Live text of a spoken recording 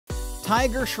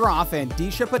Tiger Shroff and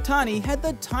Disha Patani had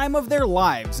the time of their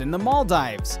lives in the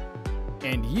Maldives.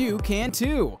 And you can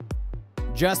too.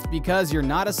 Just because you're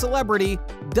not a celebrity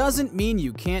doesn't mean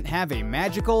you can't have a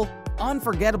magical,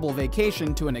 unforgettable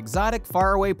vacation to an exotic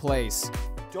faraway place.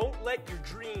 Don't let your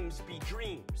dreams be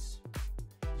dreams.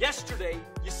 Yesterday,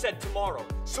 you said tomorrow,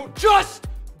 so just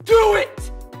do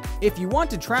it! If you want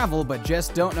to travel but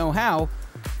just don't know how,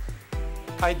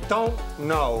 I don't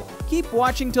know. Keep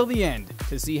watching till the end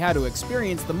to see how to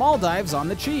experience the Maldives on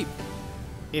the cheap.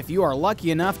 If you are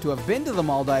lucky enough to have been to the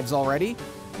Maldives already,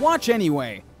 watch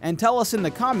anyway and tell us in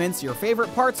the comments your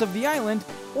favorite parts of the island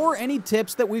or any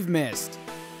tips that we've missed.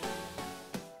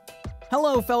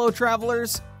 Hello fellow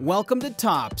travelers, welcome to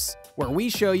Tops, where we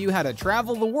show you how to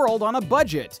travel the world on a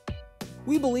budget.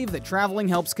 We believe that traveling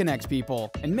helps connect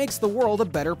people and makes the world a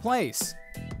better place.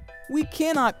 We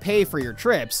cannot pay for your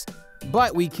trips,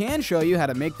 but we can show you how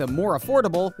to make them more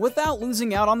affordable without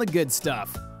losing out on the good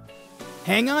stuff.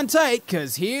 Hang on tight,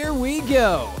 cause here we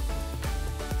go!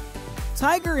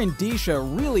 Tiger and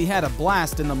Disha really had a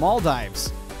blast in the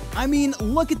Maldives. I mean,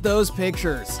 look at those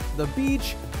pictures. The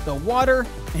beach, the water,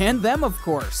 and them of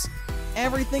course.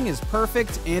 Everything is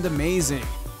perfect and amazing.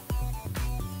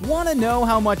 Wanna know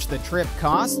how much the trip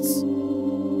costs?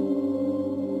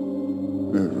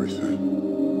 Everything.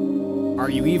 Are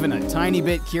you even a tiny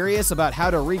bit curious about how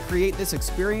to recreate this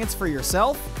experience for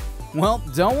yourself? Well,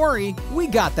 don't worry, we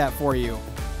got that for you.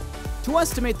 To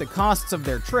estimate the costs of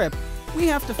their trip, we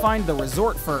have to find the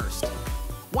resort first.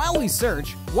 While we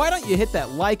search, why don't you hit that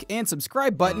like and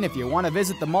subscribe button if you want to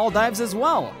visit the Maldives as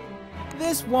well?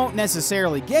 This won't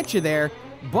necessarily get you there,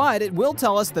 but it will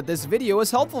tell us that this video is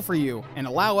helpful for you and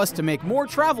allow us to make more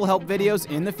travel help videos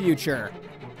in the future.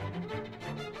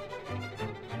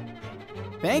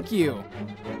 Thank you.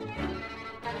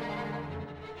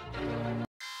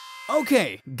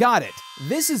 Okay, got it.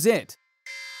 This is it.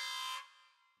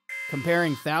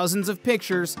 Comparing thousands of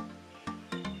pictures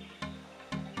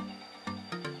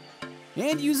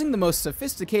and using the most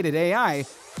sophisticated AI,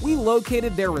 we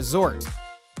located their resort.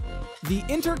 The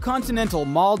Intercontinental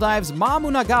Maldives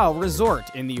Mamunagao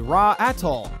Resort in the Ra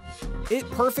Atoll. It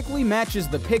perfectly matches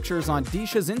the pictures on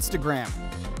Disha's Instagram.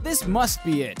 This must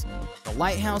be it. The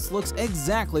lighthouse looks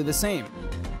exactly the same.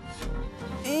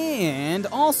 And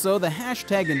also the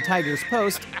hashtag in Tiger's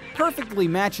post perfectly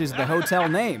matches the hotel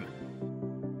name.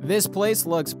 This place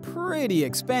looks pretty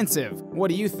expensive. What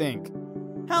do you think?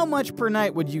 How much per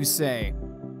night would you say?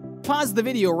 Pause the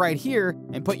video right here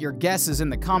and put your guesses in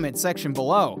the comment section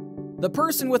below. The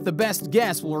person with the best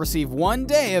guess will receive 1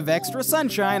 day of extra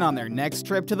sunshine on their next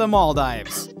trip to the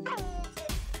Maldives.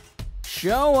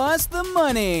 Show us the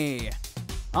money!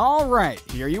 Alright,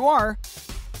 here you are.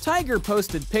 Tiger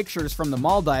posted pictures from the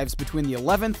Maldives between the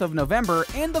 11th of November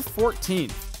and the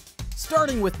 14th,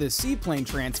 starting with the seaplane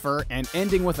transfer and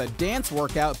ending with a dance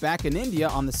workout back in India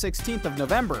on the 16th of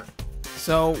November.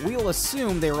 So we'll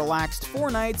assume they relaxed 4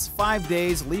 nights, 5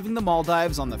 days, leaving the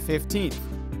Maldives on the 15th.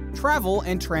 Travel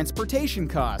and transportation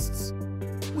costs.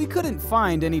 We couldn't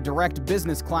find any direct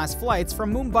business class flights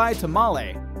from Mumbai to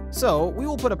Malé, so we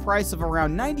will put a price of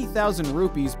around 90,000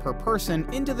 rupees per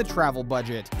person into the travel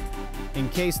budget. In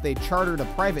case they chartered a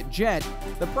private jet,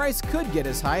 the price could get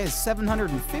as high as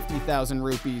 750,000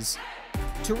 rupees.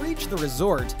 To reach the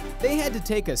resort, they had to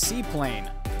take a seaplane.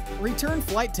 Return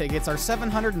flight tickets are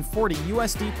 740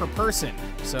 USD per person,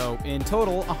 so in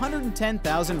total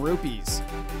 110,000 rupees.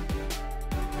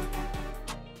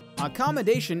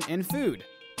 Accommodation and food.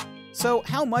 So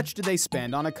how much did they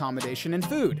spend on accommodation and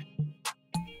food?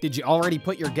 Did you already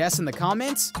put your guess in the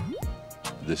comments?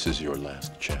 This is your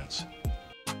last chance.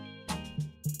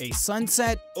 A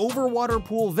sunset overwater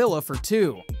pool villa for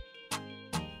 2.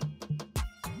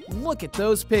 Look at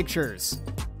those pictures.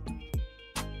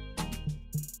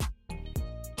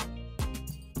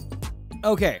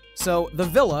 Okay, so the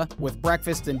villa, with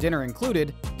breakfast and dinner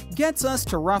included, gets us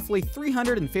to roughly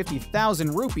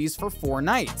 350,000 rupees for 4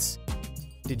 nights.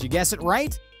 Did you guess it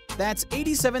right? That's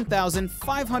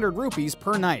 87,500 rupees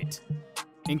per night.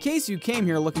 In case you came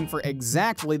here looking for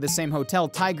exactly the same hotel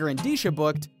Tiger and Disha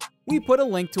booked, we put a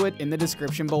link to it in the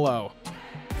description below.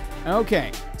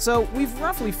 Okay, so we've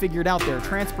roughly figured out their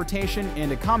transportation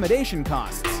and accommodation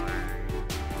costs.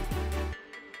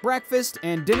 Breakfast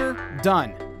and dinner,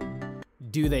 done.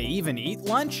 Do they even eat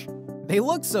lunch? They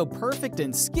look so perfect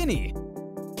and skinny.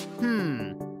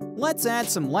 Let's add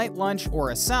some light lunch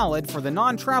or a salad for the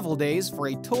non-travel days for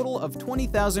a total of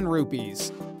 20,000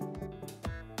 rupees.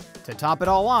 To top it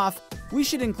all off, we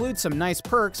should include some nice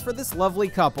perks for this lovely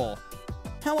couple.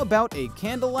 How about a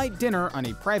candlelight dinner on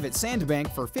a private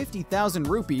sandbank for 50,000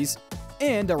 rupees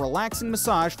and a relaxing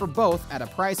massage for both at a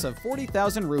price of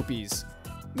 40,000 rupees.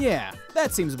 Yeah,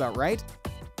 that seems about right.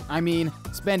 I mean,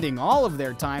 spending all of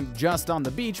their time just on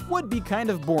the beach would be kind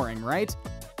of boring, right?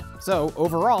 So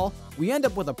overall, we end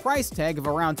up with a price tag of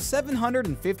around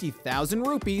 750,000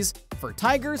 rupees for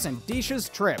Tigers and Disha's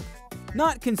trip,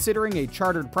 not considering a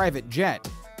chartered private jet.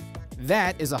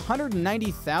 That is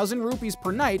 190,000 rupees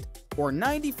per night, or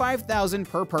 95,000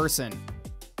 per person.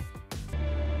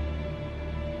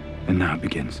 And now it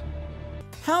begins.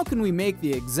 How can we make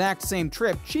the exact same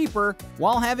trip cheaper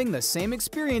while having the same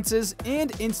experiences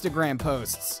and Instagram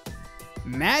posts?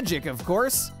 Magic, of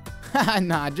course! Haha,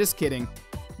 nah, just kidding.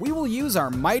 We will use our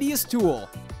mightiest tool,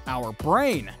 our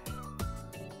brain.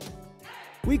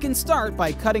 We can start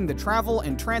by cutting the travel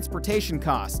and transportation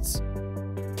costs.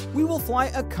 We will fly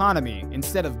economy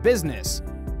instead of business,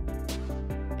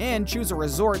 and choose a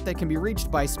resort that can be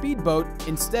reached by speedboat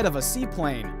instead of a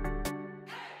seaplane.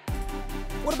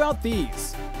 What about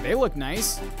these? They look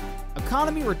nice.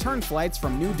 Economy return flights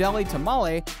from New Delhi to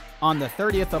Malé on the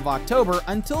 30th of October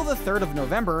until the 3rd of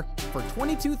November for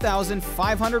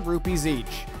 22,500 rupees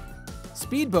each.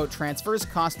 Speedboat transfers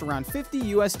cost around 50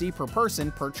 USD per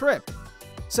person per trip,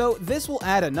 so this will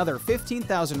add another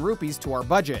 15,000 rupees to our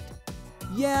budget.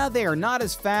 Yeah, they are not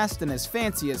as fast and as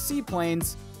fancy as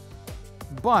seaplanes,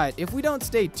 but if we don't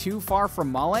stay too far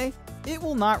from Malé, it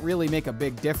will not really make a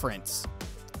big difference.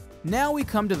 Now we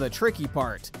come to the tricky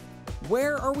part.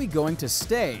 Where are we going to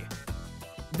stay?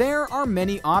 There are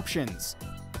many options,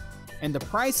 and the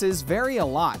prices vary a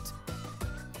lot.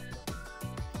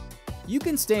 You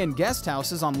can stay in guest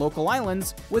houses on local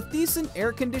islands with decent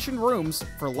air-conditioned rooms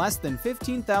for less than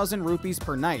 15,000 rupees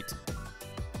per night,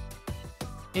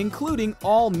 including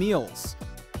all meals.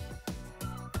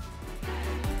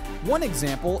 One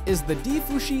example is the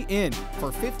Difushi Inn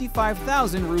for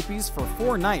 55,000 rupees for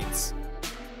 4 nights.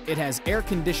 It has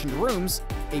air-conditioned rooms,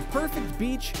 a perfect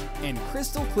beach, and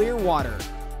crystal clear water.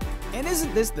 And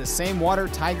isn't this the same water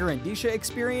Tiger and Disha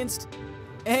experienced?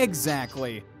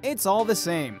 Exactly, it's all the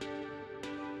same.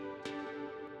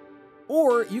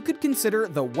 Or you could consider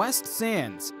the West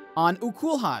Sands on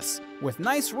Ukulhas, with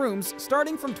nice rooms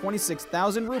starting from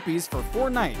 26,000 rupees for 4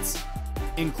 nights,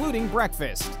 including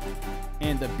breakfast.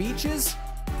 And the beaches?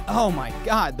 Oh my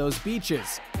god, those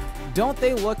beaches! Don't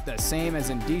they look the same as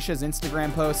in Disha's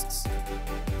Instagram posts?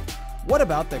 What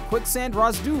about the Quicksand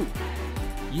Razdu?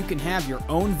 You can have your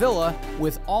own villa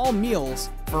with all meals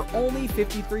for only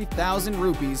 53,000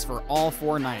 rupees for all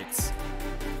 4 nights.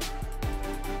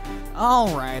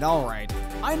 Alright,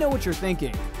 I know what you're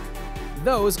thinking.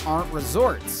 Those aren't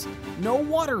resorts. No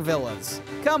water villas.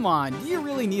 Come on, do you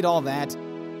really need all that?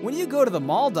 When you go to the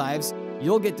Maldives,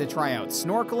 you'll get to try out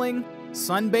snorkeling,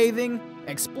 sunbathing,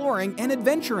 exploring, and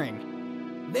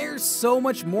adventuring. There's so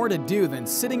much more to do than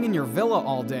sitting in your villa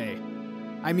all day.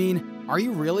 I mean, are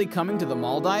you really coming to the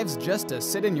Maldives just to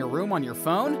sit in your room on your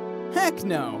phone? Heck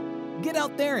no! Get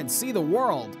out there and see the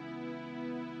world.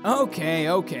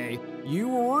 Okay.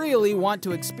 You really want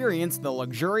to experience the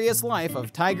luxurious life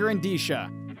of Tiger and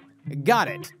Disha. Got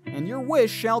it, and your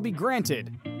wish shall be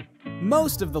granted.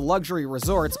 Most of the luxury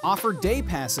resorts offer day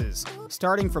passes,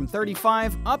 starting from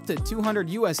 35 up to 200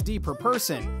 USD per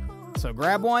person. So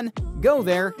grab one, go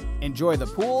there, enjoy the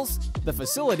pools, the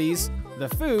facilities, the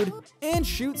food, and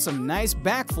shoot some nice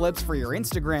backflips for your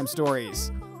Instagram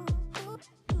stories.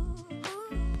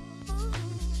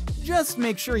 Just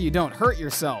make sure you don't hurt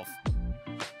yourself.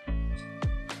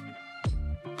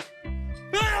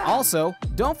 Also,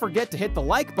 don't forget to hit the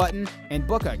like button and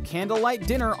book a candlelight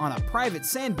dinner on a private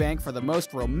sandbank for the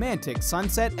most romantic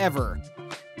sunset ever.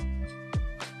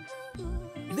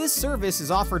 This service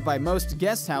is offered by most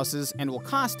guest houses and will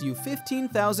cost you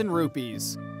 15,000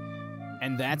 rupees.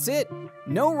 And that's it.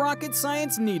 No rocket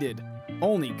science needed.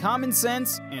 Only common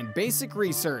sense and basic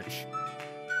research.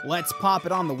 Let's pop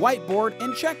it on the whiteboard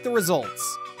and check the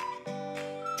results.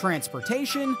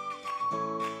 Transportation,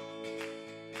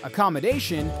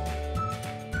 accommodation,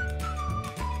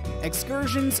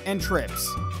 excursions, and trips.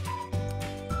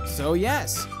 So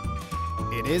yes,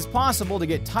 it is possible to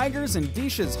get Tiger's and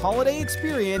Disha's holiday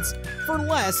experience for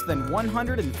less than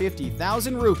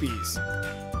 150,000 rupees.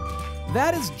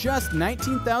 That is just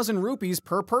 19,000 rupees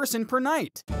per person per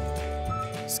night.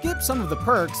 Skip some of the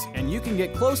perks and you can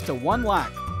get close to 1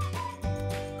 lakh.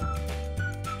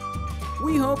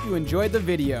 We hope you enjoyed the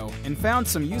video and found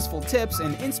some useful tips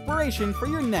and inspiration for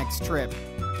your next trip.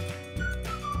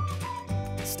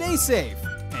 Stay safe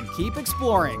and keep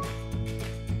exploring.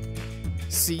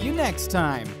 See you next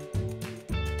time.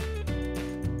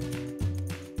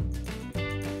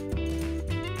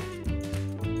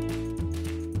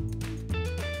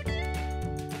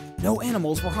 No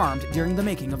animals were harmed during the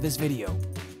making of this video.